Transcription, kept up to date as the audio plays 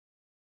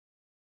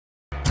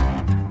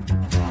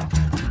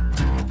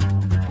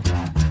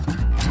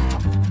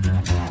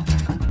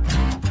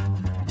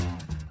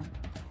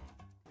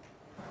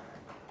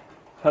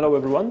Hello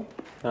everyone,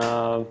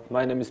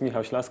 my name is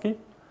Michał Ślaski.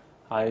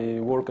 I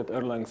work at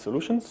Erlang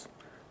Solutions,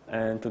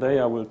 and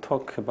today I will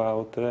talk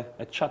about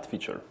a chat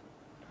feature.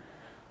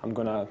 I'm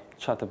gonna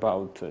chat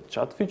about a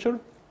chat feature,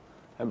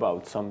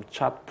 about some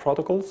chat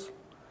protocols,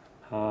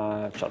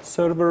 chat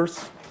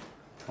servers,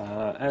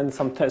 and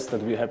some tests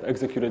that we have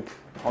executed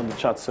on the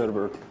chat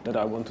server that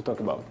I want to talk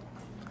about.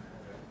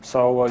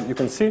 So you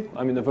can see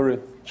I'm in a very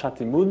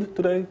chatty mood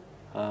today.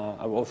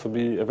 I will also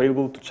be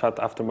available to chat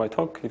after my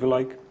talk if you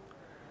like.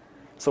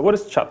 So what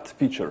is chat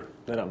feature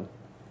that I'm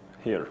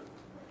here?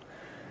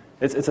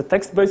 It's a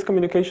text-based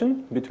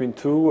communication between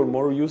two or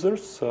more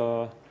users.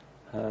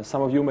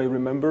 Some of you may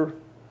remember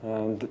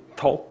the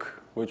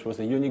Talk, which was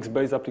a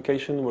Unix-based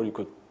application where you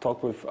could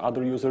talk with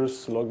other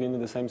users, log in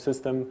the same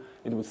system.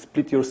 It would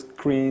split your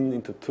screen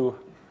into two.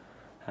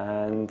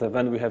 And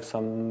then we have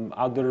some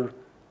other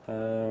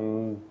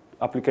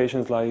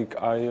applications like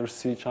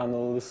IRC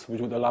channels,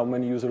 which would allow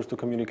many users to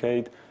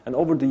communicate. And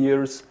over the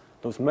years,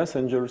 those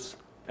messengers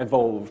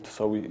evolved.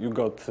 So you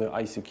got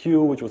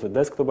ICQ, which was a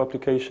desktop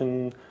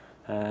application,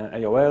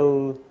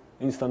 AOL,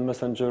 instant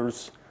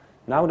messengers.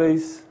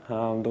 Nowadays,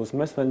 those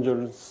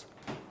messengers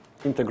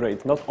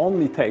integrate not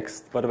only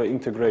text, but they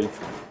integrate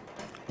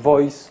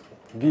voice,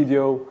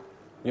 video,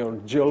 your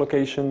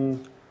geolocation,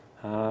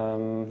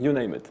 you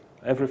name it.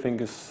 Everything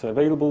is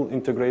available,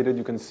 integrated.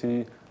 You can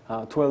see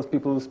 12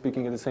 people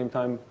speaking at the same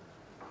time.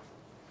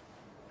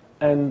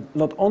 And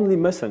not only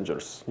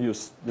messengers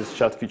use this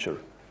chat feature.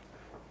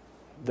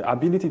 The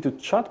ability to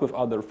chat with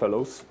other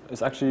fellows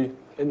is actually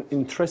an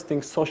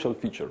interesting social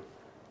feature.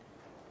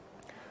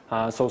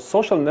 So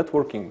social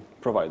networking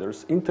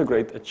providers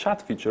integrate a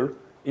chat feature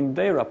in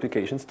their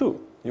applications too.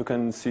 You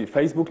can see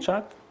Facebook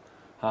chat,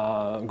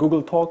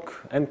 Google Talk,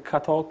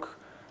 NKTalk.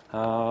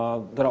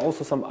 There are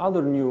also some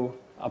other new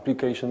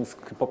applications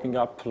popping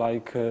up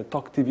like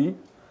Talk TV,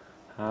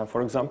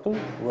 for example,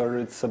 where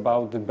it's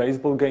about the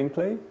baseball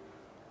gameplay,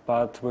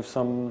 but with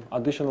some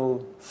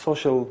additional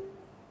social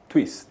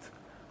twist,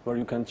 where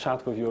you can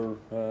chat with your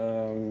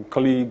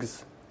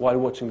colleagues while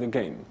watching the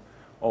game.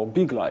 Or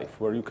Big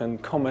Life, where you can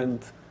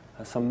comment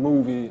some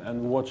movie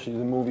and watch the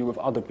movie with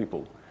other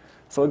people.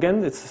 So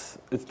again, it's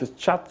the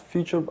chat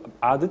feature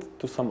added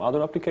to some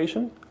other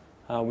application,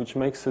 which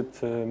makes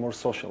it more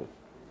social.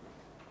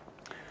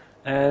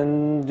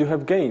 And you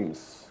have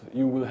games.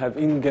 You will have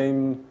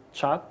in-game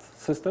chat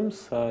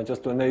systems,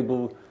 just to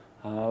enable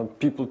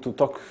people to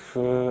talk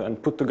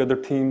and put together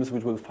teams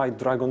which will fight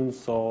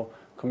dragons or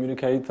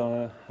communicate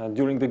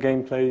during the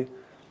gameplay.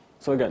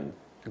 So again,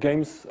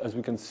 games, as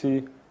we can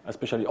see,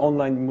 especially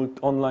online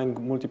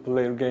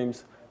multiplayer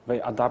games,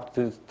 they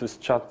adapted this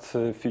chat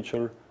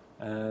feature,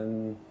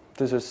 and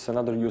this is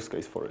another use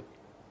case for it.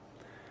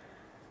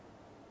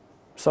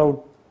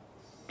 So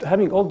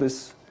having all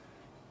this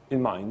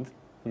in mind,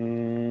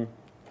 when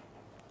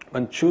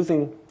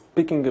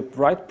picking the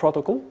right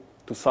protocol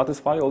to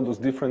satisfy all those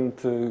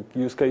different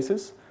use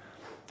cases,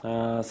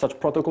 such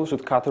protocol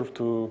should cater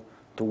to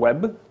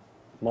web.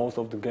 Most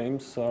of the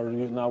games are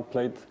now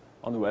played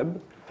on the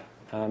web,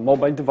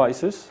 mobile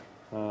devices,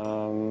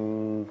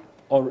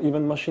 or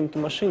even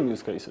machine-to-machine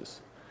use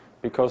cases.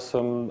 Because,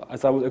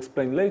 as I will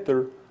explain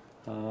later,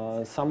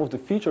 some of the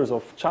features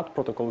of chat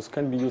protocols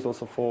can be used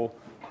also for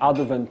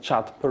other than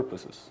chat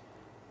purposes.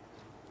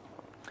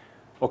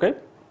 Okay,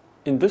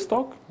 in this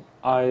talk,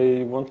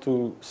 I want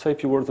to say a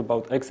few words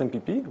about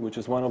XMPP, which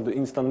is one of the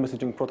instant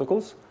messaging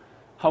protocols.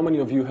 How many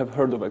of you have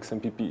heard of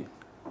XMPP?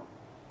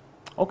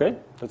 Okay,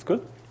 that's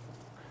good.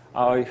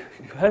 I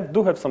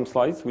do have some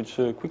slides which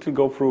quickly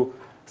go through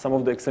some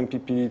of the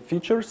XMPP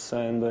features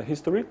and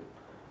history.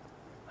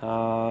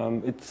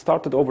 It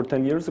started over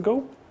 10 years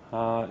ago.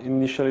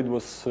 Initially it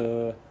was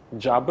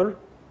Jabber,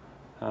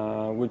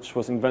 which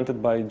was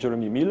invented by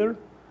Jeremy Miller,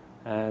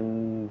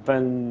 and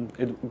then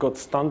it got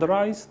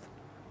standardized.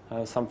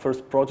 Some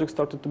first projects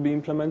started to be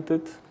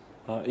implemented,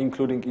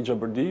 including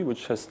eJabber,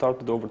 which has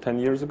started over 10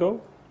 years ago.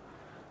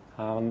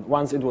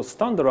 Once it was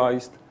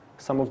standardized,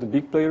 some of the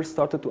big players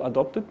started to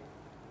adopt it.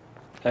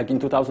 Like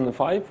in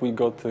 2005, we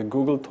got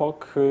Google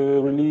Talk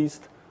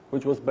released,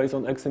 which was based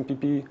on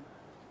XMPP.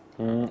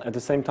 At the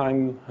same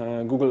time,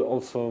 Google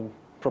also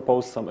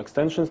proposed some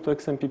extensions to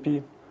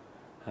XMPP.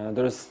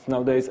 There is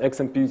nowadays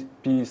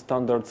XMPP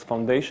Standards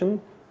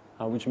Foundation,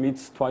 which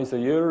meets twice a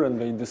year,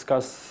 and they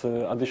discuss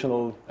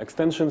additional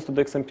extensions to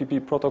the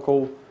XMPP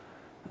protocol.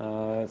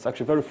 It's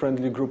actually a very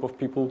friendly group of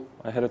people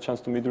I had a chance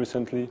to meet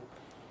recently.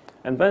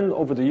 And then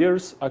over the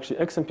years, actually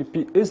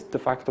XMPP is de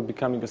facto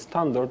becoming a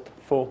standard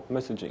for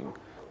messaging,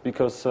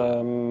 because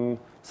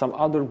some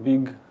other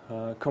big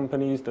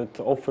companies that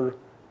offer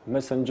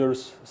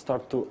messengers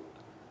start to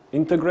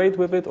integrate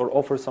with it or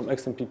offer some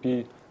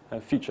XMPP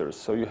features.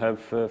 So you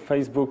have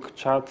Facebook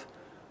chat,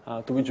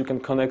 to which you can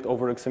connect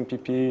over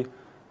XMPP.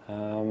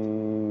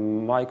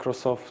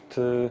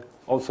 Microsoft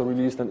also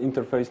released an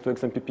interface to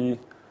XMPP,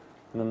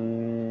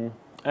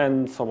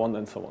 and so on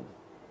and so on.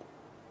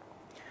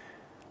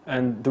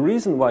 And the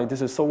reason why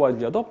this is so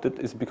widely adopted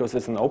is because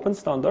it's an open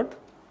standard.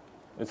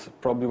 It's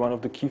probably one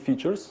of the key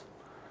features.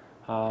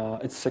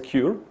 It's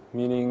secure,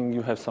 meaning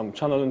you have some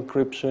channel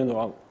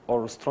encryption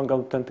or strong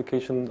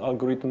authentication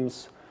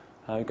algorithms.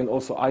 You can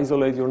also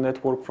isolate your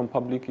network from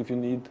public if you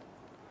need.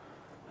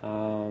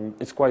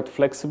 It's quite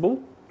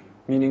flexible,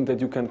 meaning that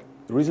you can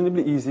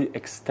reasonably easy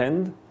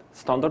extend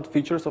standard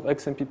features of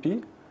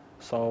XMPP.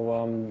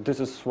 So this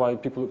is why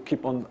people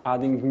keep on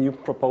adding new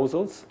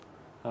proposals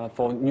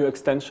for new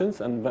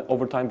extensions, and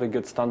over time they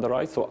get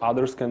standardized, so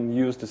others can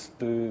use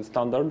the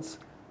standards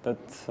that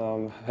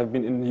have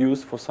been in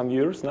use for some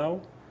years now.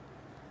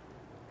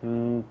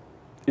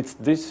 It's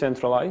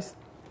decentralized,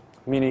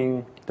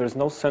 meaning there's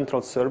no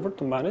central server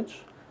to manage.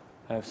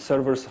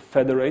 Servers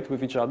federate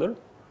with each other,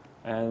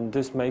 and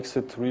this makes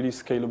it really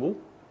scalable.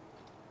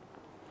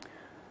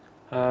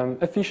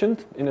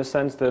 Efficient in a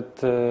sense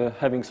that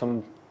having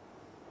some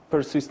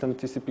persistent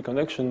TCP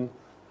connection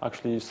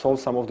actually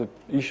solves some of the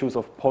issues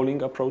of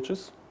polling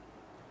approaches.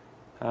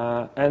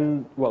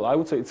 And, well, I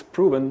would say it's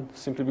proven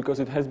simply because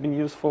it has been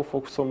used for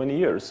so many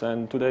years,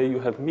 and today you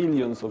have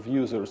millions of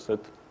users that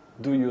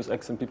do use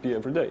XMPP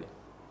every day.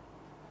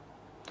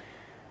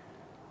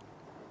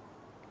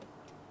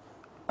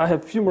 I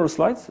have a few more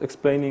slides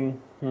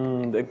explaining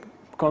the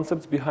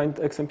concepts behind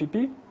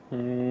XMPP.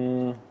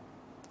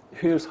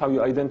 Here's how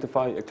you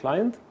identify a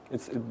client.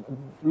 It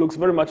looks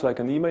very much like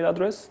an email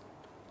address.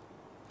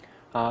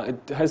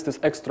 It has this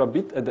extra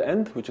bit at the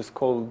end, which is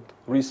called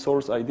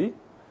resource ID.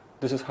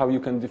 This is how you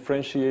can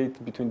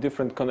differentiate between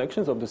different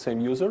connections of the same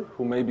user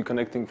who may be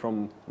connecting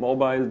from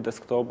mobile,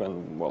 desktop,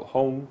 and, well,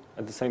 home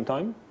at the same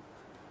time.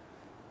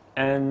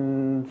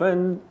 And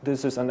then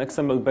this is an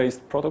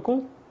XML-based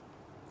protocol,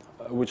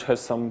 which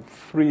has some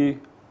three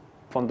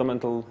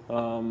fundamental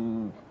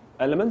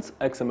elements,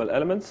 XML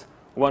elements.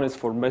 One is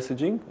for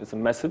messaging. It's a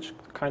message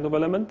kind of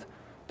element.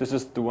 This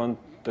is the one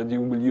that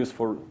you will use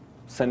for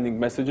sending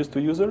messages to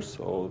users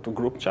or to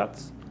group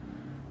chats.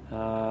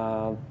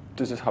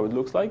 This is how it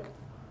looks like.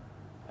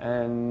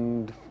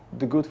 And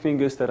the good thing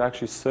is that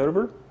actually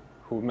server,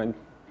 who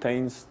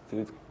maintains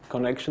the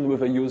connection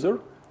with a user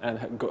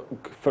and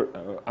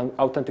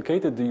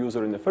authenticated the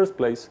user in the first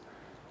place,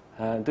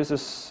 this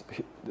is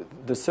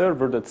the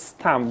server that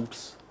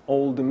stamps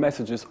all the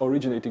messages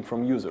originating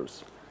from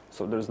users.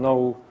 So there's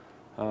no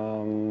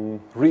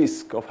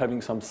risk of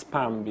having some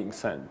spam being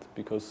sent,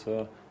 because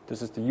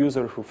this is the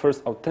user who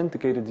first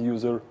authenticated the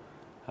user,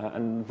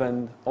 and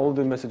then all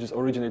the messages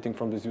originating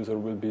from this user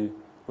will be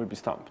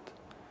stamped.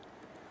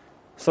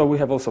 So we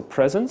have also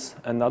presence,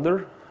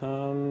 another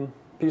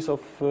piece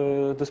of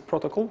this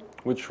protocol,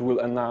 which will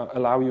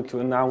allow you to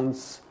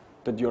announce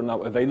that you're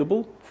now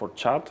available for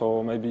chat,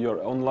 or maybe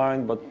you're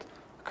online but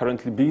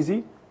currently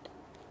busy.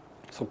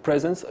 So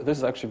presence, this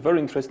is actually a very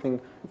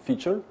interesting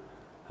feature,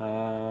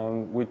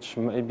 which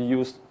may be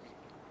used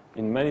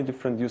in many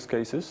different use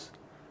cases.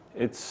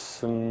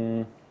 It's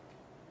and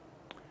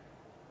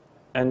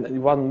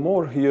one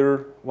more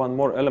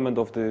element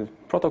of the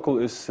protocol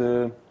is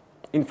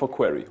info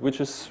query, which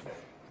is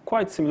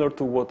quite similar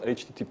to what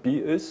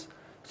HTTP is.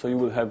 So you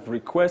will have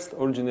requests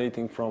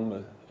originating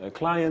from a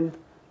client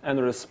and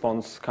a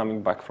response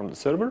coming back from the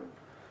server.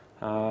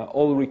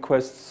 All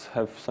requests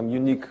have some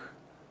unique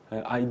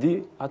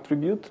ID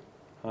attribute,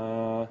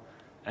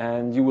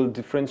 and you will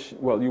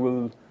you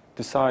will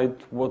decide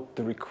what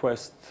the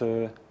request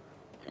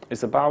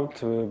is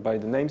about by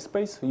the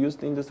namespace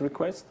used in this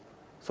request.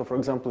 So, for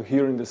example,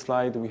 here in the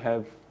slide we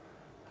have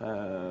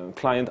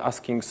client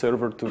asking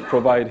server to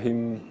provide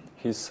him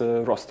his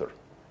roster.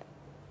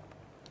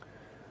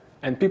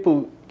 And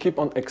people keep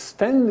on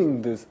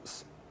extending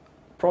this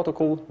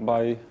protocol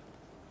by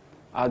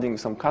adding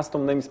some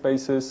custom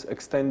namespaces,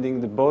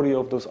 extending the body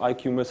of those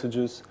IQ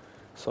messages.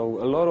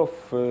 So a lot of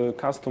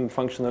custom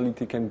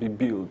functionality can be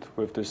built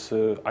with this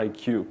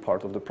IQ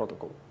part of the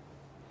protocol.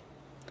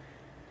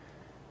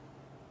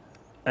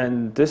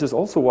 And this is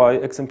also why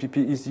XMPP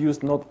is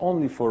used not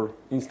only for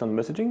instant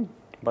messaging,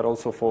 but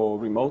also for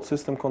remote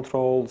system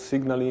control,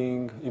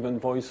 signaling, even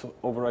voice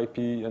over IP,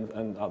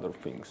 and other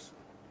things.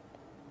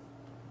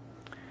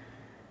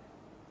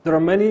 There are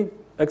many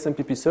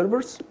XMPP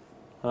servers.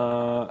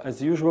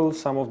 As usual,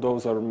 some of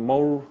those are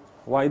more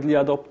widely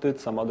adopted,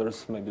 some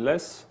others maybe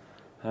less.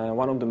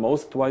 One of the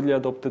most widely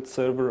adopted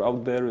server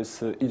out there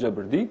is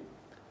eJabber,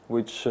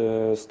 which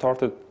was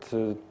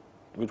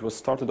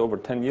started over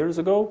 10 years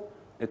ago.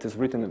 It is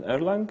written in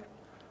Erlang,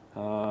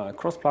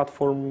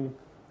 cross-platform,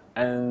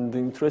 and the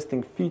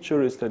interesting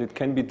feature is that it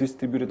can be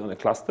distributed on a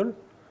cluster,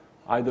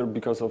 either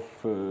because of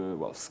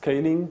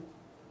scaling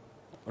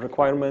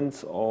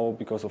requirements or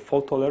because of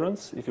fault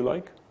tolerance, if you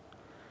like.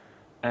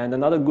 And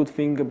another good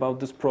thing about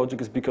this project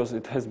is because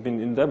it has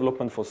been in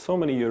development for so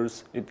many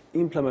years, it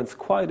implements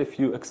quite a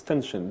few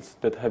extensions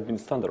that have been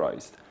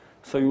standardized.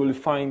 So you will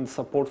find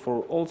support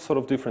for all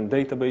sorts of different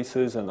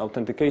databases and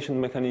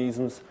authentication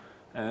mechanisms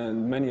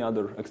and many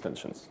other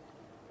extensions.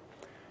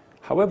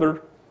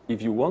 However,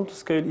 if you want to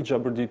scale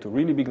eJabber to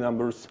really big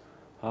numbers,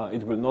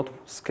 it will not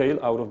scale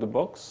out of the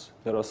box.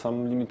 There are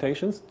some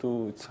limitations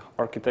to its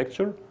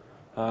architecture.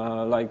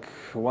 Like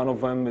one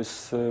of them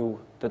is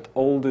that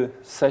all the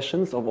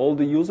sessions of all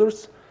the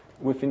users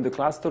within the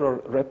cluster are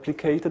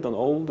replicated on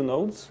all the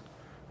nodes,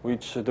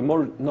 which the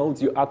more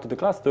nodes you add to the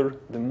cluster,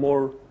 the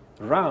more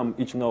RAM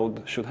each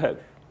node should have,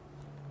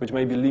 which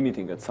may be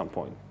limiting at some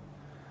point.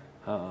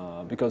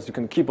 Because you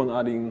can keep on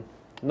adding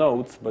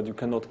nodes, but you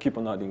cannot keep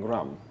on adding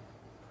RAM.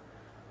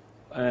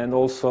 And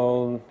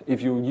also,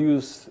 if you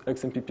use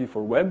XMPP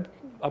for web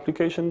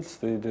applications,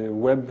 the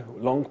web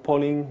long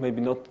polling may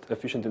be not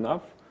efficient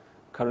enough.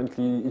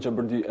 Currently,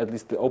 eJabberD, at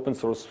least the open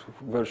source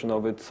version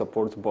of it,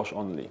 supports BOSH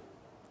only,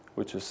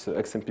 which is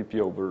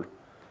XMPP over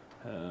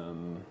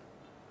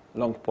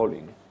long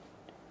polling.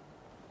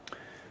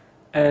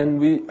 And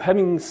we,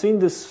 having seen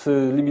these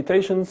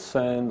limitations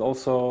and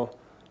also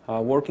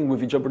working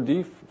with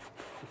eJabberD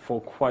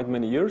for quite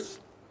many years,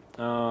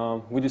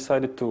 we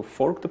decided to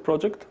fork the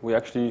project. We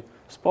actually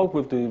spoke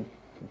with the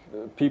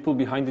people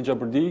behind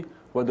eJabberD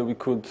whether we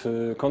could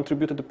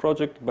contribute to the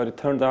project, but it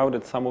turned out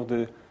that some of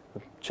the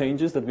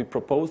changes that we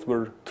proposed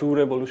were too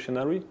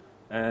revolutionary,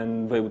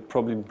 and they would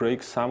probably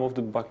break some of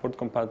the backward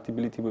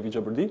compatibility with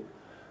eJabberD,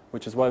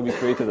 which is why we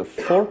created a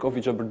fork of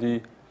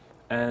eJabberD.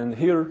 And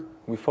here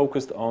we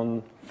focused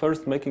on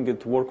first making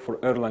it work for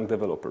Erlang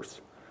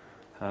developers.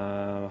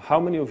 How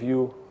many of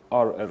you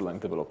are Erlang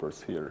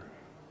developers here?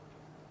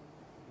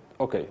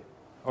 Okay,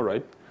 all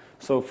right.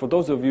 So for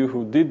those of you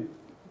who did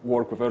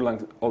work with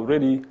Erlang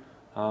already,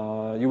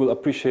 you will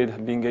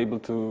appreciate being able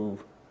to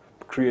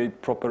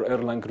create proper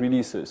Erlang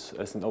releases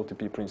as in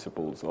OTP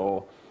principles,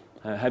 or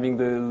having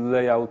the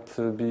layout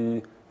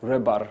be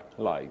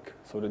Rebar-like,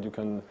 so that you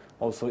can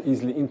also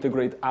easily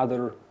integrate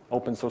other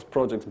open source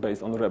projects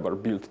based on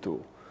Rebar build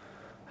tool.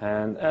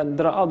 And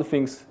there are other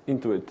things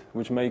into it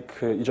which make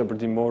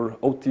eJabberD more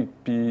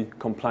OTP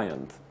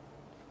compliant.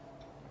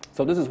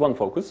 So this is one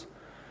focus.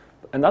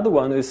 Another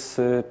one is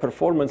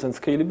performance and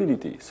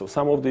scalability. So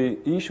some of the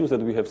issues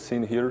that we have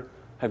seen here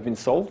have been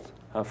solved.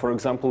 For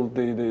example,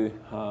 the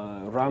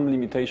RAM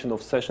limitation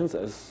of sessions,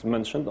 as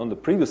mentioned on the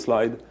previous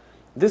slide,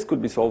 this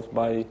could be solved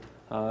by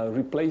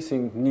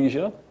replacing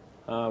Nisia,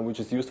 which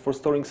is used for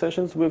storing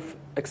sessions, with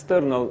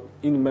external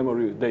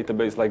in-memory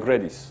database like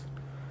Redis.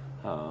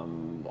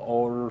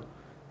 Or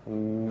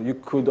you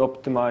could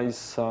optimize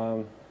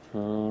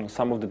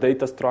some of the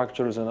data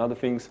structures and other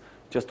things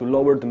just to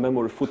lower the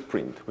memory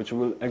footprint, which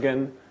will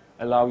again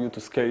allow you to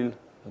scale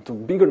to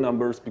bigger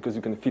numbers because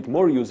you can fit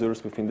more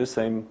users within the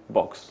same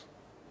box.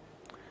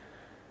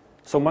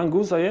 So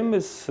MongooseIM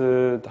is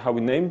how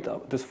we named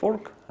this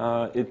fork.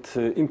 It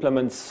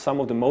implements some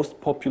of the most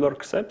popular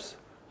XEPs.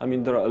 I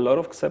mean, there are a lot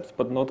of XEPs,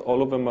 but not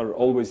all of them are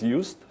always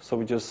used. So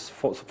we just,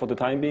 for the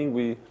time being,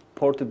 we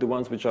ported the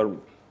ones which are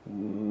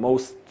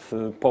most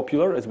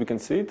popular, as we can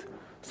see it.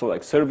 So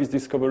like service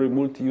discovery,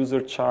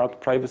 multi-user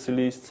chat, privacy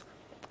lists,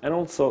 and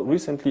also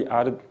recently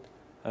added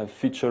a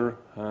feature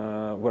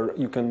where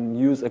you can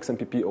use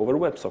XMPP over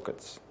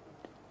WebSockets.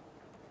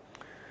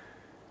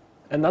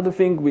 Another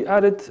thing we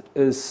added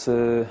is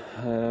a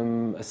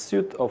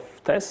suite of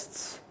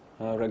tests,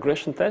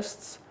 regression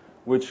tests,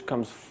 which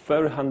comes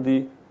very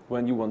handy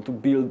when you want to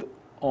build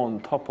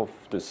on top of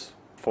this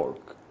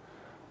fork.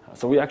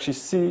 So we actually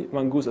see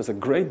Mongoose as a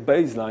great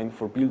baseline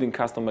for building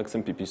custom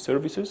XMPP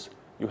services.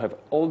 You have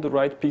all the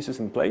right pieces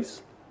in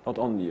place, not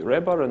only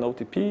Rebar and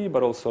OTP,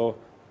 but also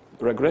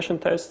regression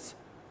tests.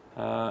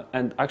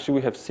 And actually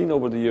we have seen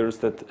over the years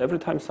that every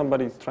time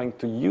somebody is trying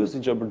to use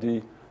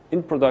eJabberD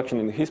in production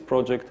in his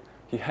project,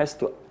 he has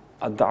to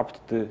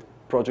adapt the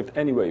project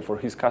anyway for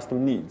his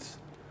custom needs.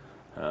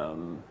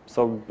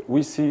 So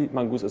we see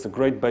Mongoose as a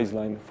great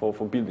baseline for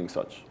building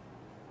such.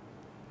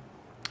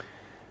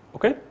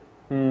 Okay.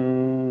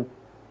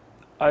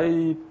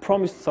 I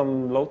promised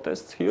some load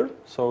tests here.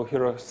 So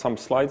here are some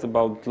slides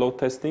about load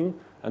testing,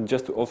 and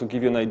just to also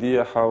give you an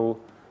idea how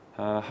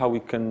we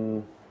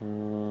can,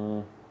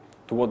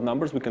 to what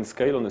numbers we can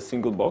scale on a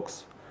single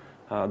box.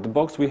 The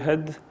box we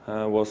had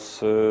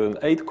was an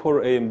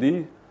 8-core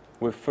AMD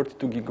with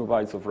 32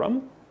 gigabytes of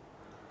RAM.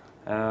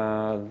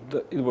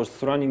 It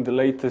was running the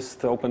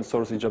latest open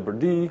source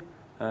eJabberD,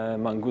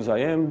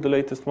 MongooseIM, the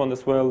latest one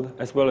as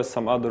well as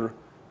some other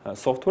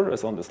software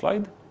as on the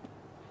slide.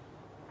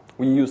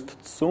 We used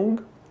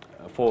Tsung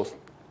for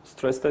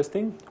stress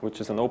testing,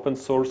 which is an open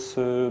source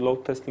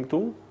load testing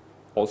tool,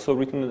 also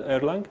written in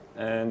Erlang,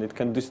 and it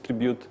can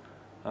distribute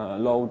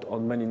load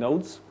on many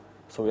nodes.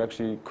 So we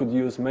actually could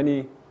use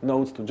many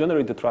nodes to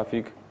generate the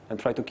traffic and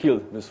try to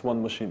kill this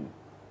one machine.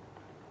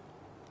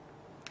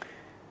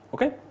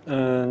 Okay,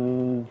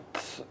 and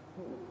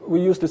we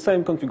use the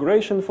same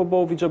configuration for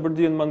both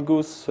eJabberD and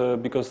Mongoose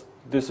because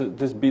this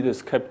bit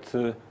is kept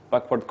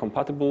backward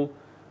compatible.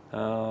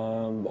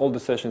 All the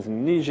sessions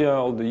in Nisia,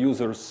 all the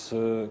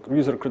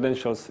user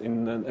credentials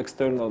in an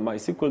external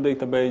MySQL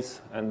database,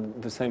 and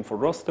the same for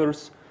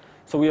rosters.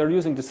 So we are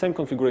using the same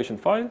configuration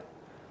file.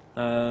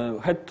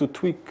 Had to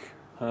tweak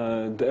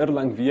the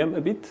Erlang VM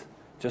a bit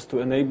just to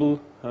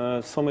enable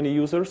so many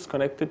users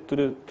connected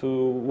to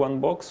one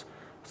box.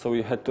 So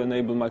we had to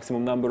enable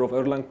maximum number of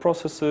Erlang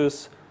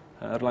processes,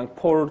 Erlang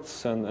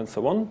ports, and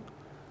so on.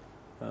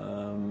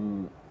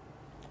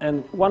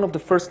 And one of the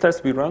first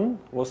tests we ran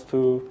was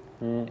to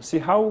see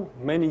how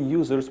many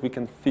users we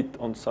can fit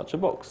on such a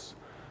box.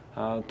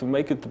 To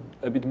make it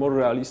a bit more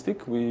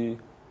realistic, we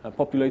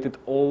populated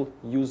all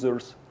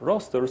users'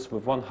 rosters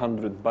with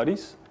 100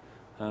 buddies.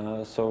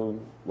 So,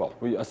 well,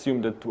 we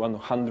assume that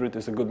 100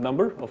 is a good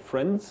number of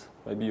friends.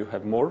 Maybe you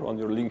have more on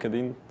your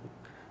LinkedIn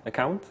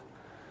account.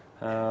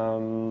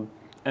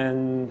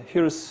 And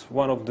here's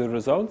one of the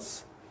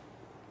results.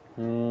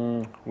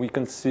 We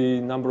can see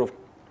number of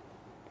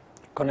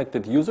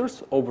connected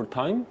users over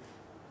time.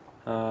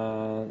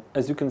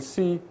 As you can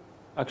see,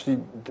 actually,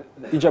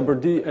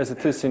 eJabber as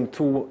it is in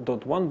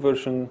 2.1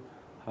 version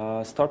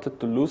started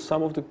to lose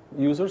some of the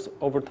users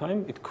over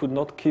time. It could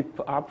not keep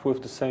up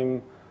with the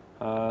same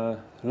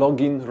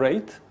login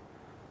rate.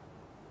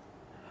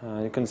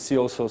 You can see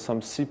also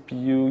some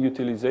CPU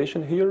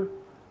utilization here,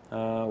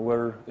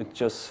 where it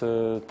just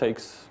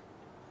takes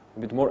a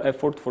bit more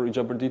effort for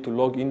eJabber to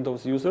log in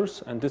those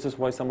users, and this is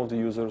why some of the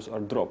users are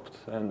dropped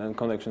and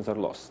connections are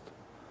lost.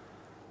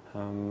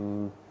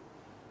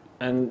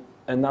 And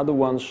another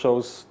one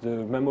shows the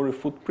memory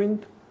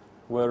footprint,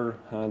 where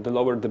the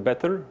lower the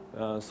better.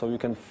 So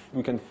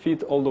we can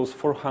fit all those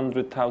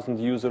 400,000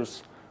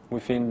 users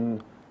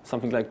within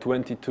something like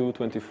 22,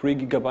 23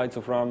 gigabytes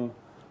of RAM,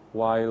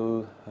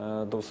 while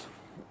those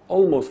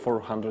almost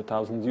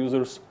 400,000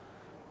 users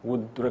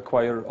would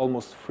require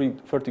almost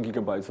 30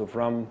 gigabytes of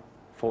RAM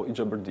for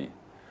eJabber.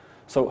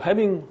 So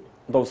having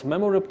those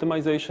memory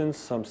optimizations,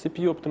 some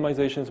CPU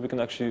optimizations, we can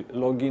actually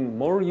log in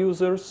more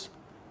users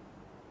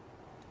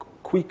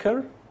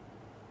quicker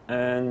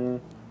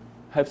and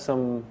have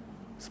some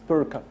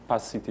spare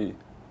capacity.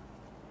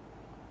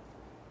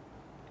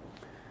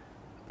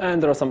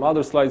 And there are some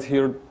other slides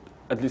here,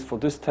 at least for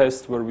this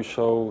test, where we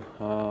show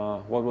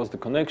what was the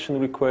connection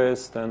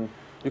request. And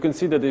you can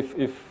see that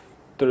if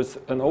there is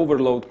an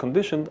overload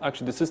condition,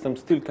 actually the system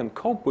still can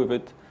cope with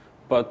it,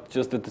 but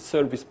just that the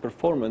service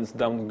performance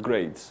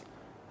downgrades.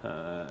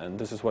 And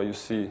this is why you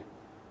see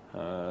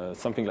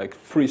something like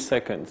 3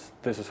 seconds.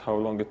 This is how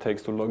long it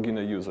takes to log in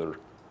a user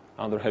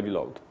under heavy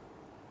load.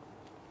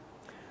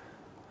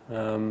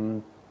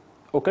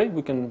 Okay,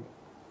 we can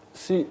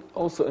see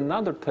also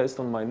another test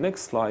on my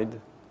next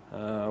slide,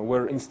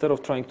 where instead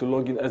of trying to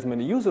log in as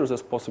many users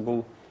as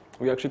possible,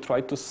 we actually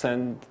try to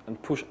send and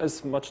push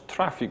as much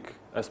traffic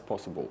as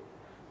possible.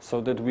 So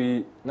that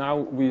we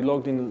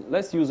logged in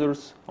less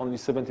users, only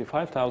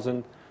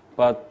 75,000,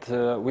 but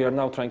we are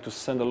now trying to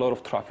send a lot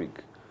of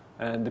traffic.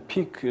 And the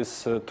peak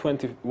is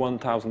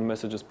 21,000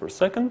 messages per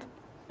second.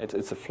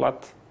 It's a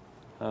flat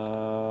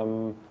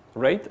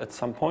rate at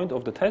some point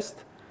of the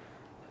test.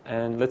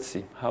 And let's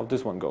see how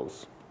this one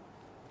goes.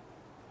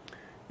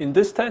 In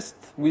this test,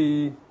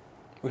 we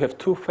have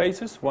 2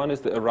 phases. One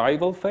is the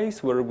arrival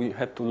phase, where we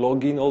have to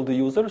log in all the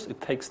users. It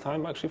takes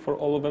time actually for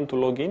all of them to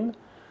log in.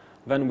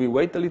 Then we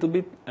wait a little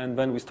bit, and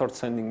then we start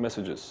sending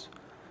messages.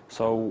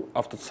 So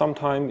after some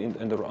time,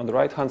 on the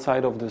right-hand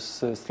side of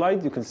this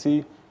slide, you can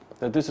see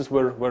that this is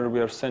where we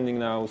are sending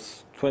now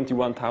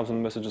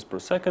 21,000 messages per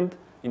second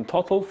in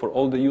total for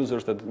all the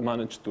users that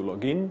managed to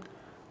log in,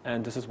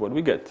 and this is what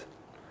we get.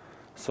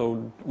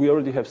 So we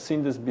already have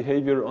seen this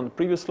behavior on the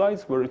previous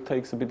slides, where it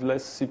takes a bit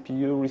less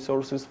CPU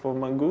resources for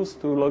Mongoose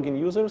to log in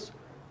users.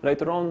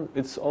 Later on,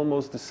 it's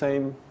almost the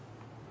same,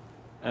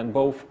 and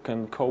both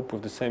can cope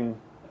with the same,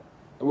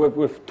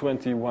 with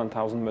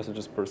 21,000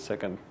 messages per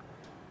second.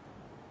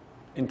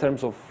 In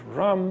terms of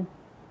RAM,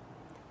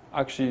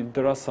 actually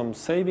there are some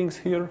savings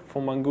here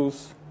for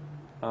Mongoose.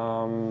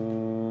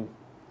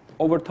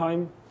 Over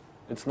time,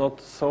 it's not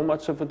so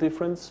much of a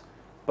difference,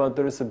 but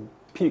there is a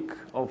peak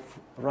of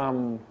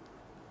RAM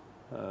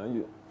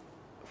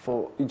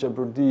for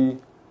eJabber,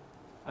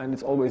 and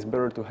it's always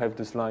better to have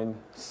this line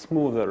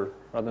smoother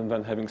rather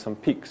than having some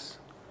peaks.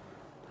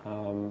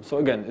 So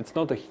again, it's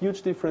not a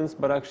huge difference,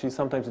 but actually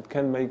sometimes it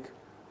can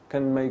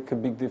make a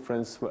big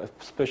difference,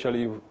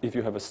 especially if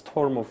you have a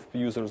storm of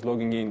users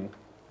logging in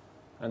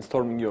and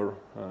storming your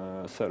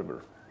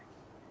server.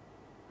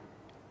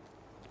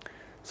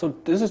 So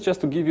this is just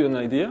to give you an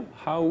idea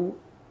how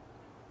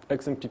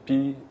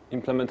XMPP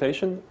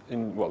implementation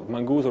in, well,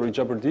 Mongoose or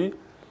eJabber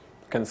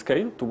can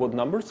scale to what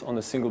numbers on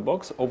a single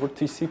box over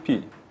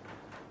TCP.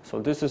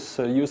 So this is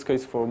a use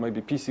case for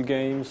maybe PC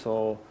games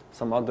or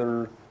some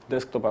other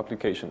desktop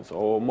applications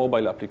or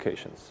mobile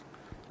applications.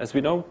 As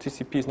we know,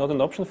 TCP is not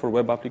an option for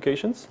web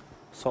applications,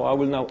 so I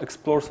will now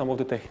explore some of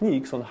the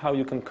techniques on how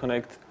you can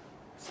connect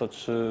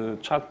such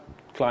chat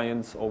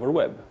clients over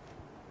web.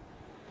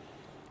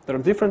 There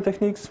are different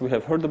techniques. We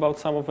have heard about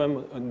some of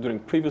them during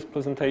previous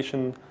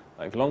presentation,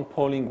 like long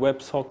polling,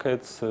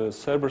 WebSockets,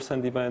 server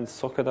send events,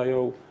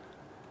 Socket.io.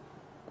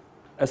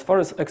 As far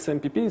as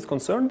XMPP is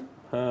concerned,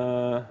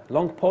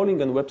 long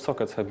polling and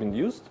WebSockets have been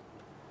used.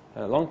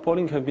 Long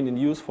polling have been in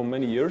use for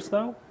many years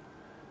now.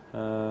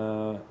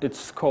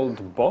 It's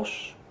called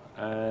Bosch,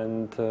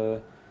 and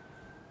the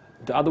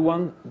other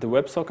one, the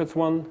WebSockets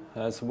one,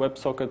 as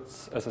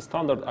WebSockets as a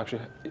standard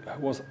actually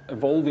was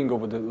evolving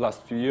over the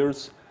last few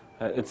years.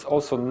 It's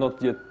also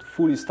not yet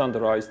fully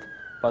standardized,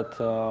 but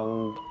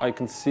I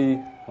can see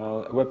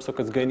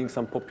WebSockets gaining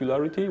some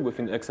popularity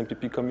within the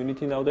XMPP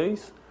community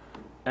nowadays.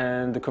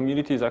 And the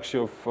community is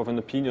actually of an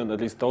opinion,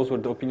 at least those were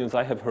the opinions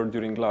I have heard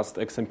during last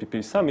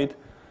XMPP summit,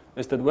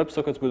 is that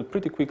WebSockets will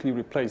pretty quickly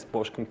replace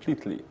BOSH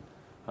completely.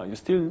 You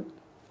still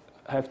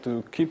have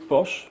to keep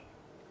BOSH,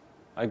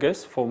 I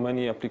guess, for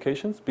many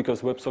applications,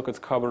 because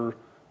WebSockets cover,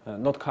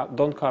 don't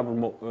cover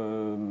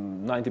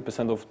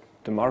 90% of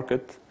the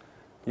market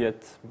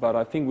yet, but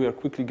I think we are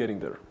quickly getting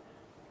there.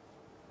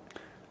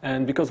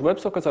 And because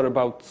WebSockets are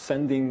about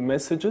sending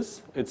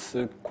messages, it's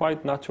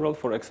quite natural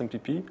for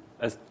XMPP,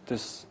 as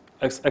this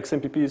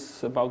XMPP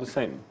is about the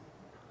same.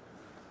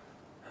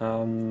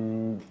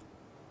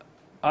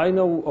 I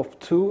know of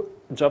 2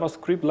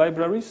 JavaScript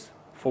libraries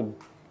for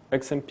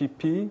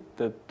XMPP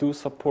that do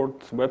support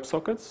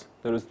WebSockets.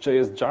 There is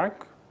JSJack,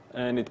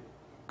 and it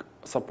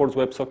supports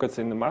WebSockets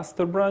in the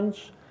master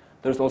branch.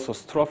 There's also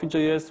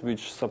Strophy.js,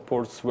 which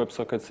supports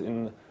WebSockets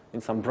in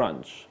some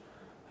branch.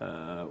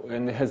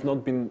 And it has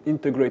not been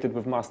integrated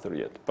with master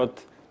yet,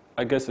 but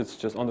I guess it's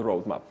just on the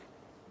roadmap.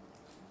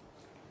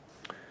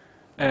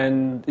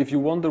 And if you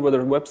wonder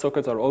whether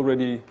WebSockets are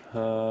already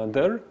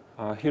there,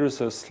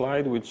 here's a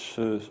slide which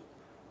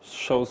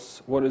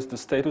shows what is the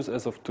status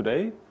as of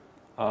today,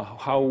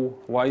 how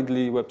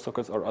widely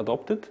WebSockets are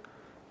adopted.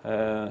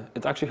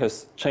 It actually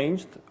has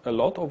changed a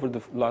lot over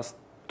the last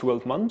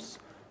 12 months.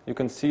 You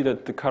can see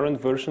that the current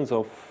versions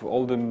of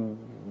all the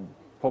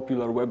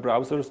popular web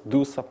browsers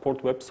do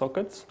support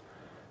WebSockets.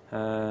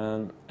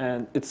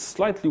 And it's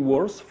slightly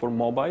worse for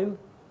mobile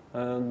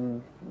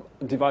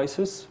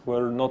devices,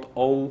 where not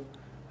all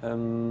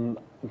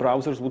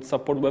browsers would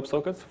support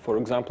WebSockets. For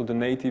example, the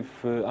native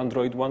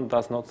Android one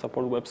does not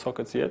support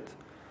WebSockets yet.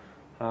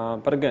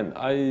 But again,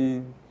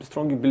 I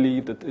strongly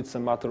believe that it's a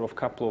matter of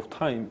couple of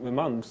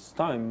months'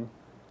 time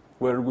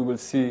where we will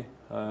see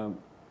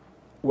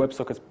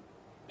WebSockets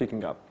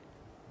picking up.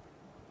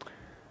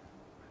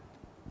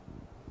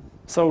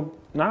 So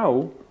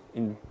now,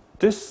 in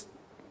this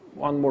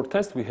one more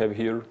test we have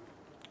here,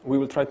 we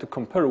will try to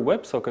compare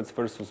WebSockets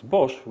versus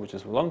BOSH, which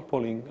is long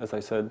polling, as I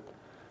said,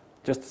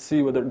 just to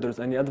see whether there's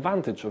any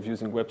advantage of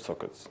using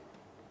WebSockets.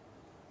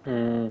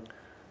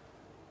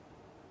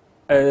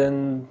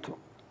 And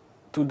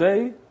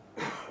today,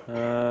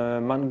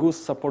 Mongoose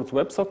supports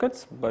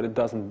WebSockets, but it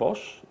doesn't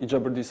BOSH.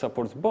 eJabberD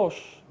supports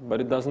BOSH, but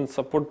it doesn't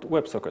support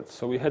WebSockets.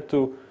 So we had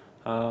to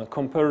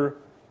compare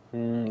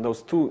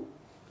those 2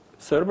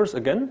 servers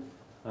again.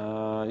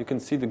 You can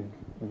see the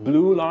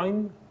blue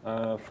line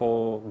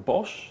for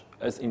BOSH,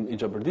 as in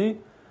eJabberD,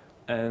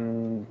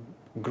 and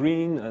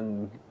green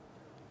and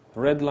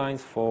red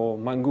lines for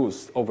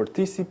Mongoose over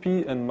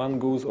TCP and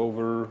Mongoose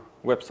over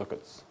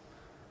WebSockets.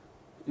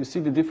 You see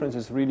the difference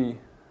is really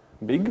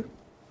big.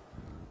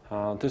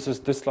 This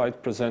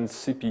slide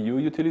presents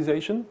CPU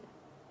utilization.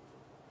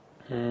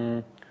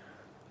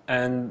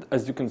 And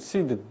as you can see,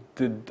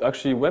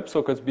 actually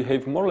WebSockets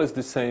behave more or less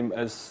the same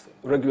as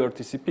regular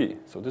TCP.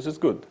 So this is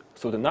good.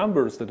 So the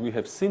numbers that we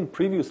have seen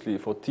previously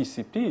for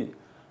TCP,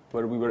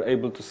 where we were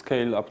able to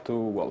scale up to,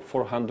 well,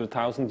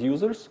 400,000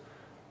 users,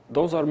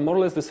 those are more or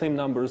less the same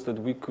numbers that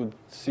we could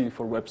see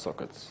for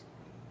WebSockets.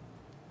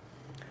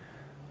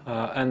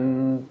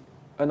 And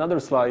another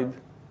slide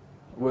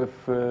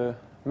with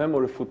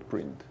memory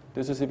footprint.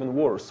 This is even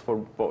worse for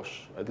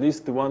BOSH, at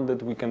least the one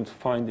that we can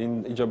find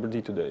in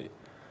eJabberD today.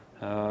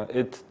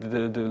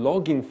 The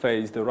login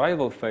phase, the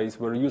arrival phase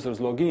where users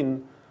log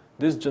in,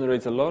 this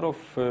generates a lot of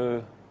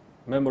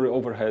memory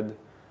overhead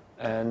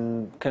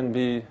and can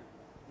be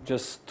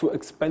just too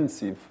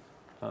expensive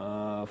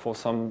for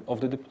some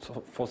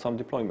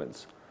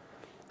deployments.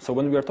 So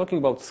when we are talking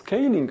about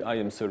scaling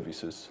IM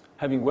services,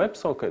 having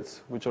WebSockets,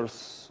 which are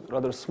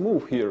rather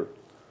smooth here,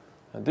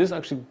 this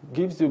actually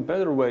gives you a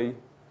better way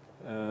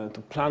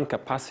to plan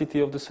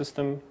capacity of the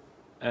system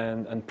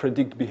and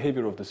predict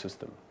behavior of the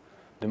system.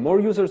 The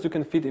more users you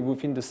can fit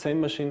within the same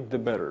machine, the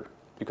better,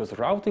 because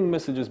routing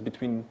messages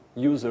between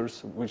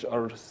users which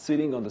are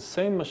sitting on the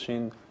same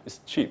machine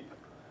is cheap.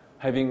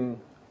 Having,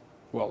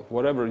 well,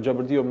 whatever,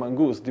 eJabberD or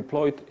Mongoose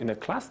deployed in a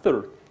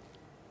cluster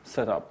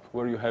setup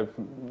where you have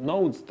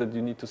nodes that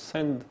you need to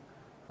send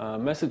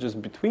messages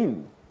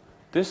between,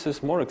 this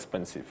is more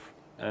expensive.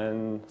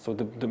 And so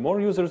the more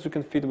users you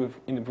can fit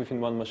within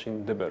one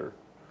machine, the better.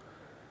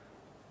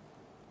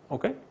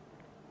 Okay?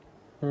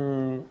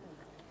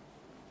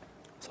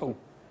 So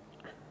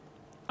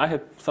I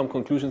have some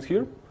conclusions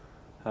here.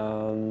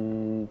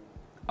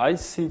 I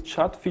see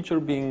chat feature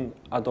being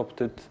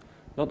adopted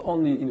not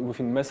only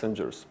within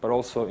messengers, but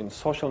also in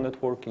social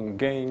networking,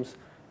 games,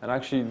 and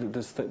actually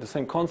the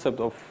same concept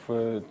of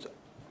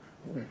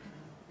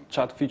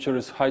chat feature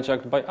is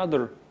hijacked by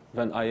other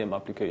than IM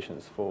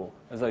applications for,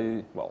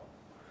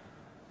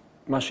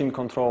 machine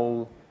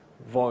control,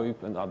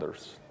 VoIP, and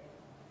others.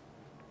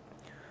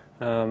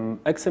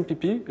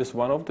 XMPP is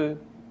one of the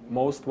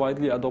most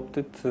widely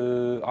adopted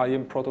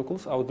IM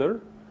protocols out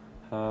there,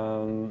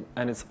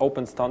 and it's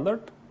open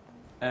standard.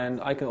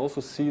 And I can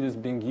also see this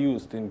being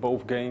used in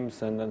both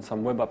games and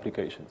some web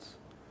applications.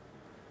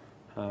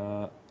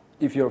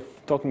 If you're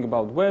talking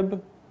about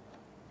web,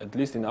 at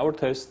least in our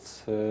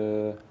tests,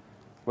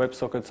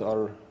 WebSockets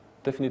are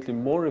definitely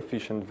more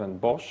efficient than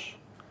Bosch,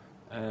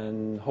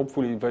 and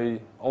hopefully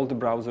all the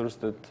browsers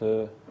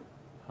that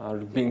are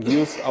being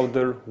used out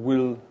there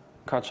will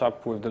catch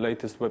up with the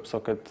latest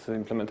WebSocket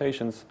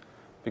implementations,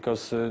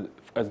 because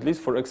at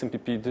least for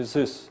XMPP, this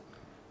is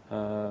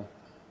the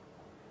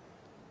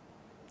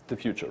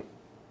future.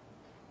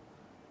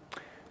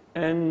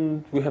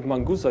 And we have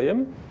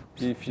MongooseIM.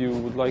 If you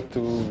would like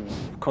to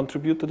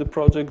contribute to the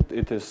project,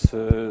 it is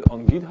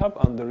on GitHub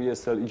under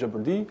ESL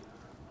eJabber.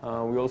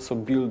 We also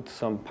build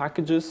some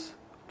packages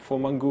for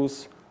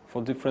Mongoose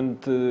for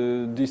different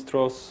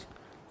distros.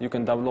 You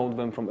can download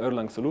them from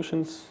Erlang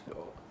Solutions,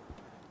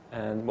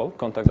 and well,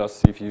 contact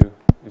us if you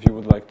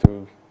would like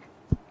to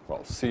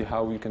see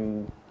how we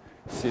can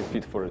see a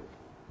fit for it.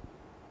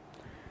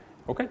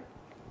 Okay,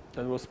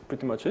 that was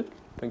pretty much it.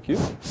 Thank you.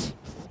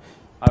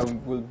 I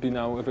will be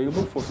now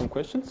available for some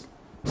questions.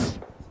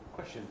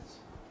 Questions?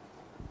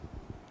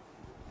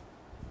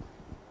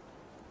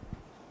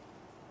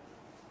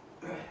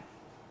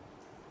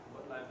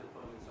 What live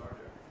deployments are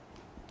there?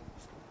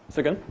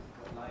 Second.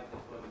 What live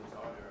deployments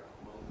are there of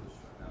Mongoose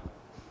right now?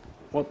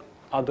 What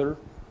other?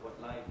 What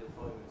live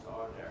deployments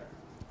are there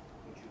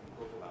which you can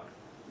talk about?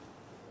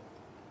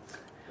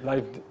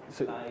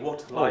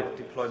 What live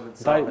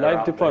deployments are there?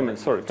 Live deployments,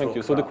 sorry, thank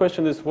you. So the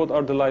question is, what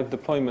are the live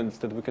deployments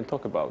that we can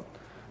talk about?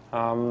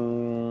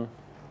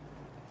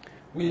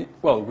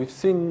 We've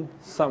seen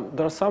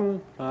there are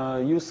some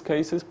use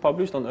cases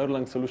published on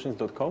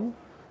erlangsolutions.com.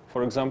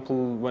 For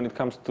example, when it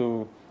comes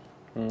to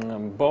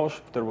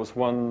Bosch, there was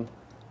one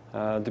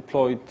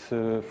deployed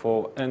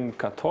for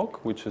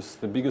NKTalk, which is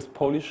the biggest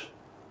Polish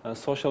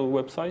social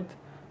website.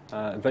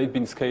 They've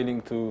been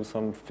scaling to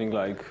something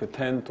like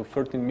 10 to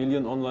 13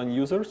 million online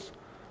users.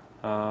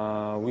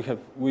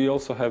 We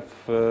also have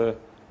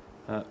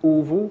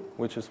UWU,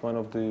 which is one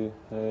of the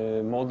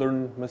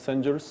modern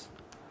messengers.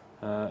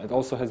 It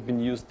also has been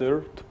used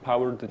there to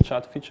power the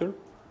chat feature.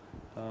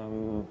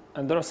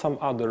 And there are some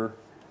other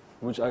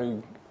which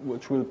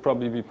will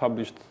probably be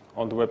published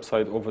on the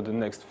website over the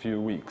next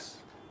few weeks.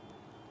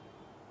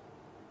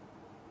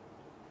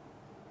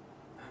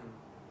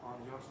 On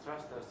your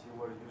stress test, you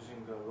were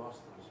using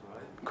rosters,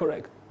 right?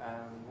 Correct.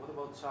 And what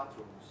about chat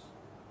rooms?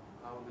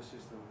 How the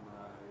system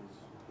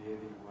is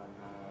behaving when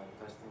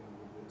testing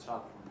the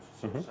chat rooms,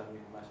 so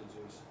sending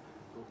messages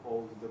to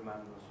all the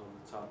members of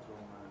the chat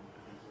room and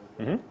things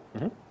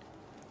like that?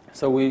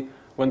 So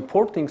when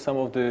porting some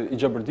of the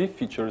eJabber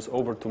features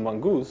over to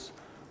Mongoose,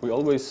 we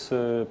always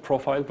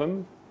profile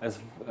them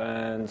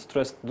and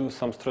do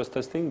some stress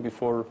testing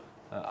before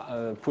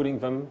putting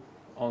them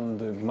on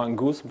the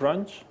Mongoose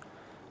branch.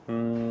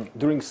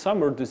 During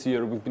summer this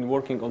year, we've been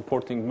working on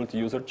porting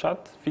multi-user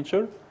chat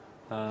feature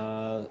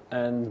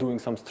and doing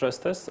some stress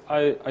tests.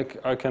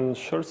 I can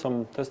share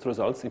some test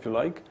results if you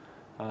like.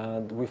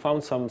 We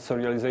found some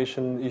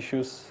serialization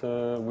issues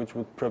which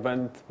would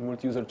prevent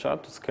multi-user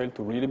chat to scale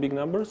to really big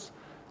numbers.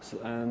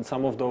 And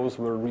some of those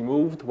were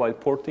removed while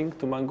porting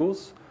to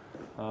Mongoose.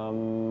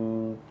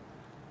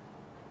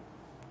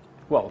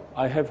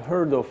 I have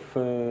heard of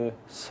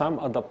some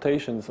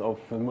adaptations of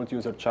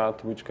multi-user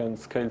chat which can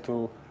scale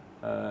to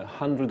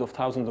hundreds of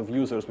thousands of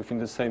users within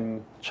the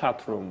same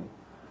chat room.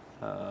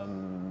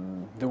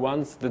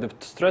 The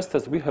stress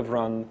test we have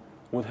run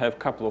would have a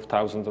couple of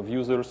thousands of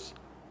users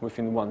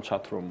within one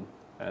chat room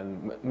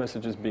and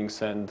messages being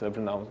sent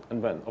every now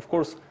and then. Of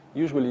course,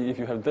 usually if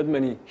you have that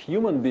many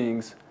human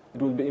beings,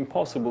 it will be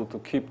impossible to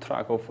keep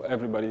track of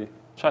everybody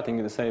chatting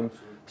in the same.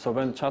 So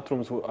then chat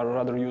rooms are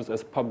rather used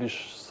as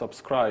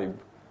publish-subscribe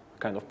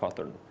kind of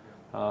pattern.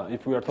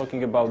 If we are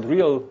talking about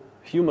real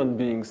human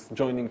beings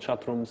joining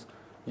chat rooms,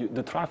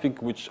 the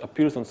traffic which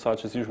appears on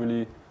such is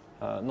usually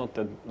not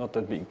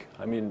that big.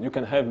 I mean, you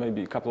can have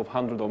maybe a couple of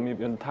hundred or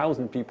maybe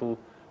 1,000 people,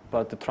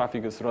 but the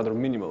traffic is rather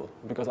minimal,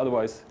 because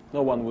otherwise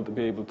no one would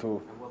be able to.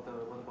 And what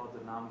about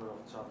the number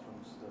of chat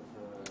rooms that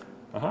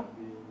can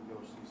be in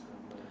your system?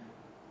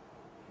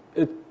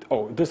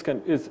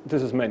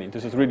 This is many.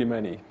 This is really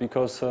many,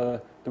 because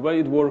the way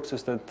it works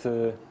is that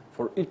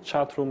for each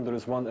chat room there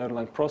is one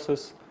Erlang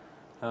process,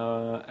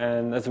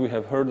 and as we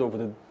have heard over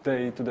the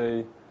day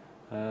today,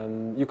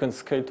 you can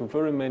scale to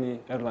very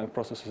many Erlang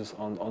processes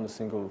on a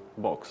single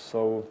box.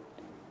 So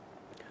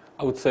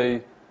I would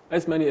say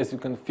as many as you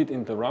can fit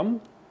in the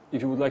RAM.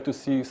 If you would like to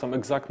see some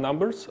exact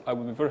numbers, I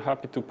would be very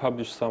happy to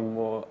publish some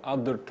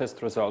other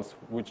test results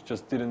which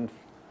just didn't,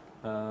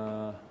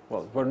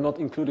 were not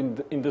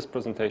included in this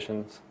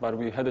presentation, but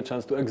we had a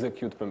chance to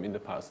execute them in the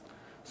past.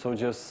 So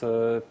just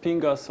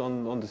ping us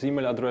on this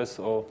email address,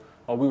 or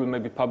we will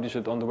maybe publish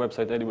it on the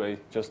website anyway,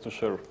 just to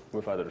share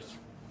with others.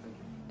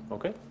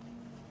 Okay?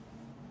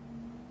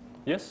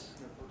 Yes?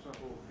 Yeah, for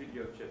example,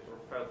 video chat or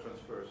file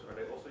transfers, are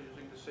they also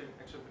using the same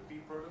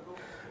XMPP protocol,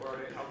 or are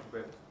they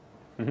out-of-band?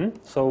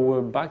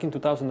 So back in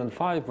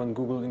 2005, when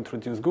Google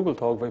introduced Google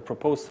Talk, they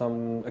proposed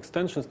some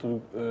extensions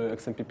to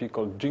XMPP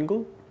called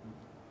Jingle.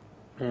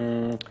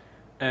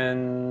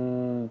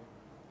 And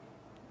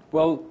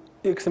well,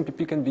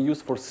 XMPP can be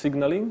used for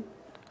signaling,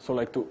 so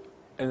like to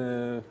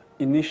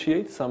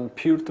initiate some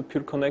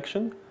peer-to-peer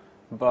connection,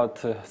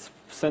 but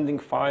sending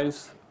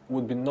files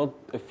would be not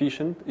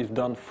efficient if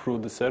done through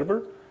the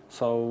server.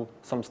 So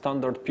some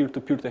standard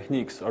peer-to-peer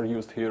techniques are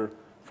used here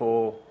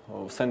for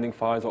sending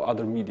files or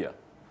other media.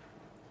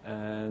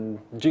 And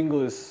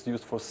Jingle is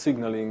used for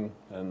signaling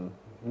and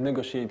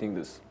negotiating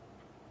this.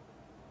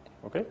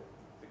 Okay?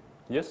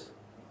 Yes?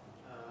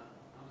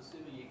 I'm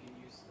assuming you can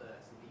use the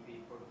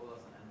XMPP protocol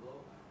as an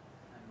envelope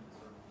and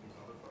sort of use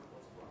other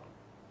protocols as well.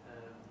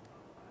 Have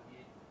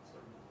you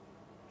sort of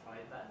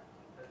tried that?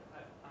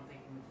 I'm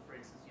thinking, for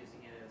instance,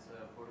 using it as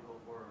a protocol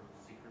for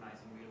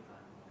synchronizing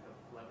real-time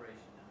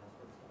collaboration and that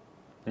sort of stuff.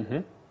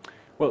 Mm-hmm.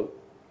 Well,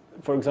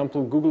 for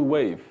example, Google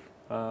Wave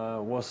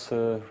was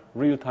a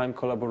real-time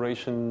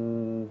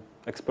collaboration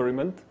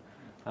experiment.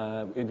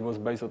 It was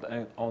based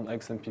on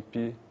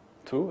XMPP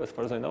too, as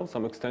far as I know.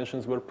 Some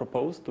extensions were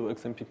proposed to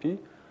XMPP.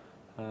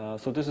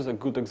 So this is a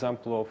good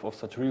example of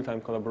such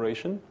real-time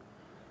collaboration.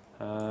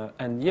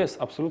 And yes,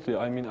 absolutely.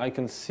 I mean, I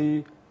can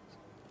see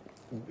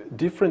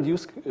different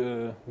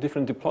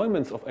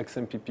deployments of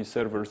XMPP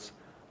servers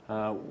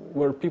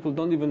where people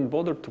don't even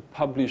bother to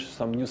publish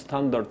some new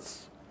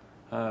standards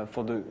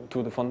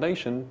to the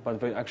foundation, but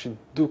they actually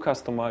do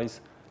customize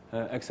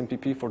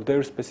XMPP for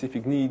their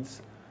specific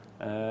needs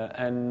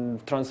and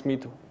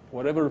transmit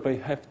whatever they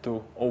have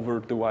to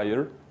over the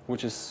wire,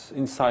 which is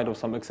inside of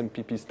some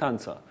XMPP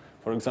stanza.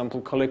 For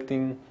example,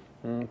 collecting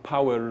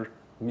power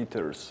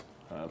meters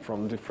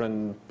from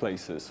different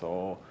places,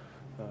 or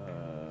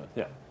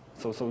yeah.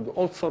 So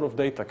all sort of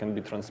data can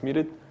be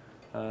transmitted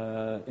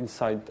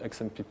inside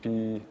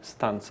XMPP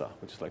stanza,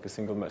 which is like a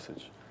single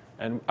message.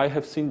 And I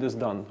have seen this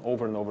done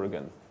over and over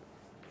again.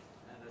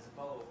 And as a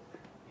follow-up,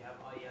 you have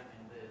IM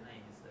in the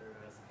name. Is there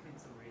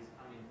some reason?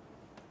 I mean,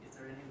 is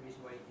there any reason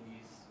why you can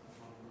use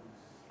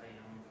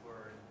MongooseIM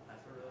for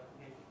that sort of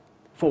application?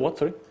 For what,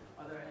 sorry?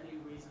 Are there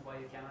any reason why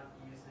you cannot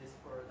use this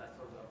for that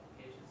sort of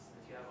applications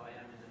since you have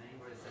IM in the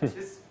name, or is that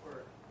just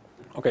for?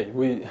 Okay,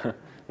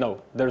 no,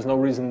 there's no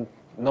reason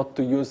not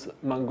to use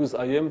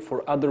MongooseIM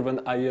for other than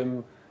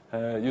IM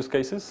use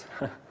cases.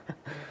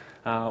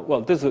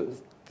 Well, this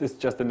is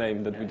just the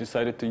name that we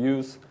decided to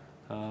use,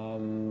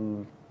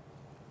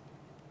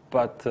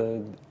 but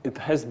it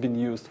has been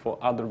used for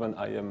other than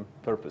IM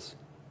purpose.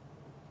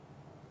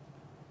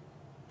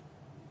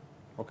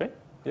 Okay?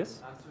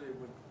 Yes? Actually,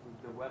 with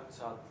the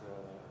WebSocket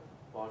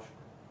Bosch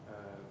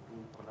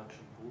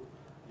connection pool,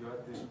 you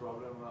had this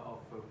problem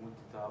of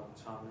multi-tab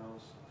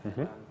channels.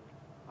 Mm-hmm. And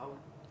how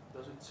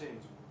does it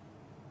change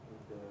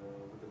with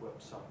the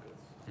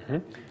WebSockets? Mm-hmm.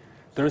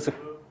 There is a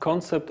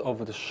concept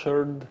of the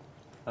shared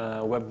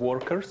web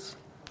workers,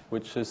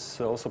 which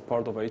is also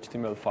part of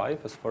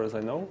HTML5, as far as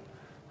I know.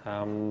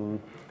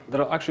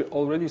 There are actually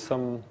already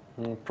some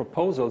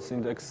proposals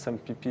in the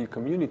XMPP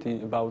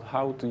community about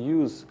how to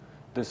use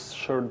these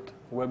shared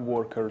web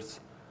workers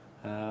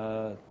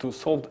to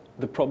solve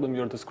the problem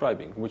you're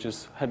describing, which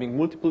is having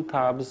multiple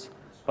tabs,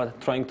 but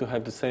trying to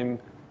have the same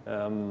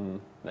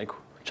like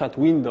chat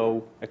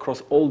window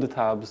across all the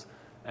tabs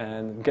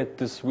and get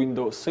this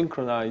window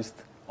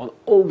synchronized on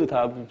all the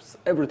tabs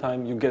every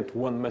time you get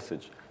one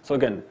message. So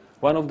again,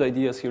 one of the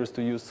ideas here is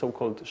to use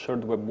so-called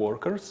shared web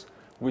workers,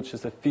 which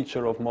is a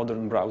feature of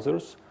modern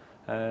browsers.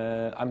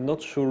 I'm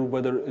not sure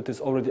whether it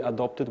is already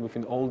adopted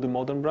within all the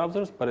modern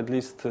browsers, but at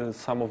least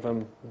some of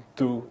them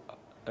do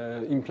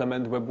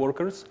implement web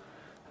workers.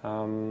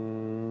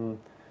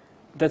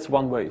 That's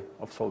one way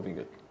of solving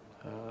it.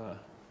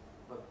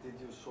 But did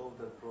you solve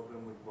that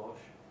problem with Bosch?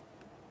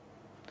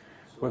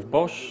 So with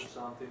Bosch?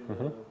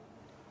 Mm-hmm.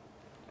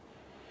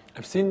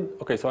 I've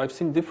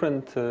seen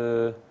different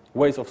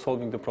ways of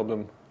solving the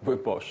problem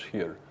with Bosch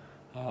here.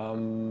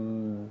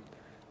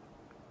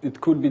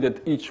 It could be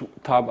that each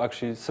tab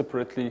actually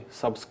separately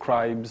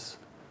subscribes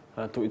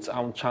to its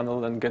own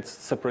channel and gets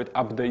separate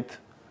update.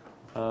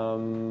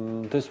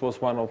 This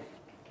was one of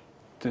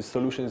the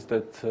solutions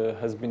that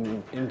has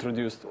been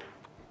introduced a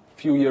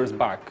few years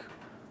back.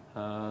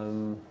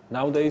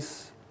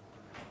 Nowadays,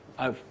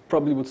 I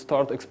probably would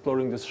start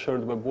exploring this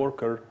shared web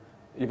worker,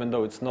 even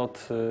though it's not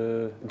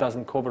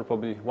doesn't cover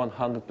probably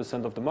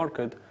 100% of the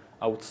market.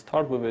 I would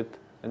start with it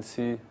and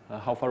see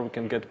how far we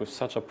can get with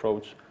such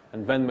approach,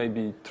 and then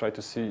maybe try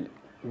to see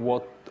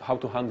how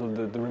to handle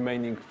the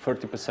remaining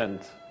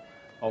 30%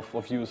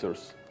 of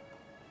users.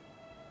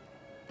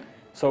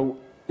 So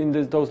in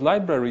those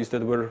libraries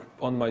that were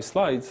on my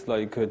slides,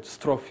 like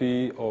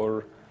Strophy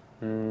or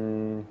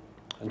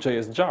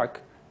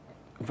JSJack,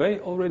 they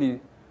already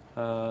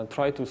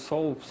try to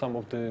solve some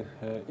of the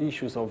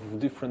issues of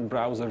different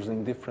browsers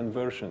in different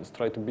versions.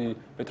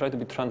 They try to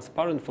be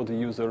transparent for the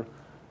user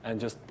and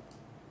just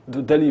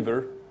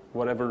deliver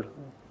whatever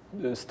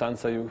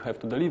stanza you have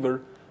to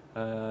deliver,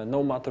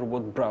 no matter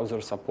what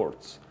browser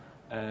supports.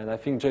 And I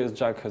think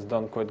JSJack has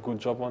done quite a good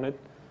job on it.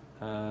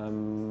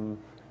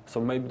 So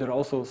maybe there are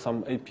also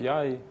some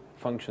API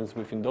functions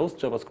within those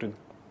JavaScript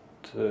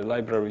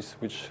libraries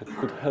which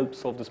could help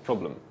solve this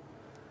problem.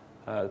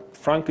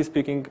 Frankly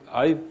speaking,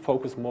 I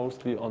focus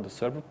mostly on the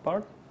server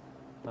part,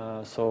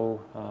 so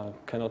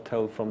cannot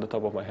tell from the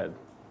top of my head.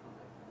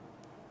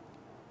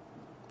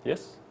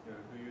 Yes?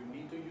 Do you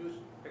need to use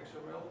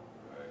XML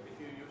if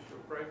you use your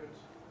private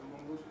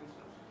Mongoose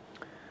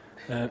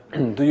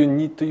instance? Do you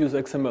need to use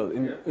XML?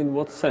 Yeah. In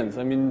what sense?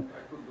 I mean,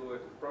 I could do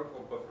it with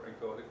protocol buffer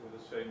encoding with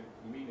the same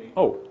meaning.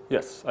 oh,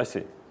 yes, I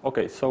see.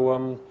 Okay, so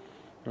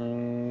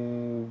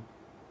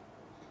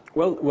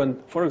well,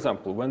 for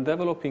example, when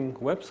developing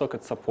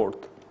WebSocket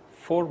support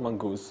for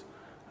Mongoose,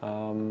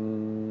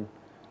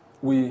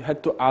 we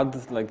had to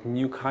add like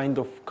new kind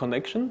of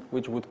connection,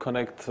 which would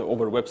connect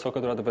over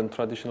WebSocket rather than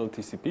traditional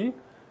TCP,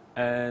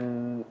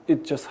 and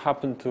it just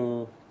happened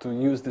to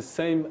use the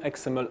same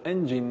XML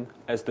engine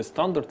as the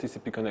standard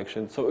TCP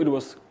connection. So it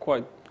was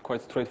quite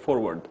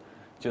straightforward.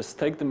 Just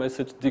take the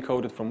message,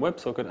 decode it from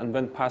WebSocket, and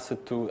then pass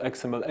it to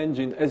XML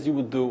engine as you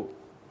would do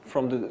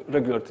from the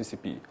regular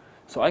TCP.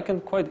 So I can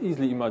quite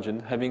easily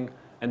imagine having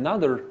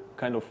another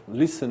kind of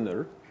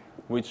listener,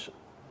 which,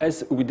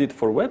 as we did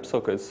for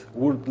WebSockets,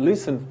 would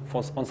listen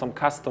on some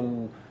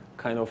custom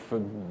kind of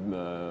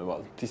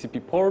well,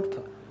 TCP port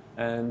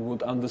and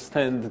would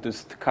understand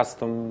this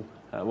custom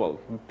well,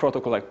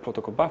 protocol like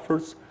protocol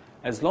buffers,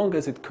 as long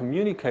as it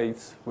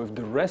communicates with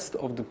the rest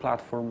of the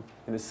platform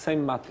in the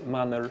same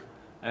manner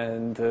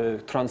and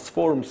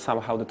transforms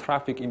somehow the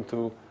traffic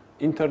into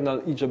internal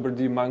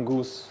eJabberD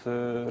Mongoose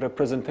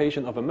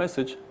representation of a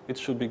message, it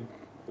should be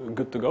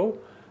good to go.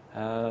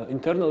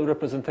 Internal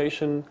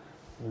representation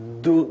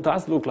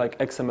does look like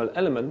XML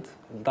element,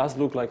 does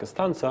look like a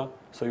stanza,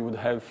 so you would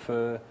have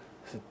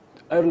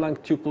Erlang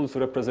tuples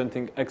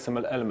representing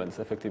XML elements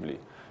effectively.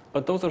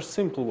 But those are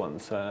simple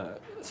ones.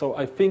 So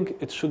I think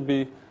it should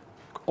be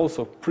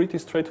also pretty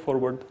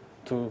straightforward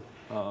to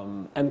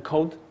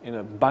encode in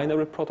a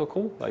binary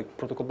protocol, like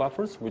protocol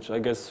buffers, which I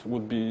guess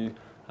would be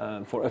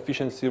for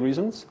efficiency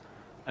reasons,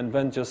 and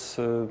then just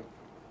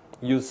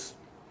use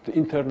the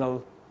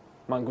internal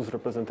Mongoose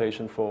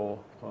representation for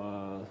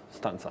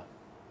stanza.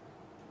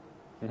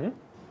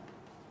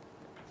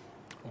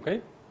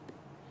 Okay.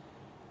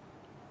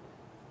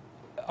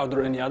 Are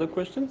there any other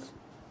questions?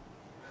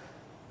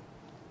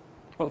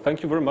 Well,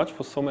 thank you very much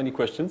for so many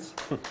questions.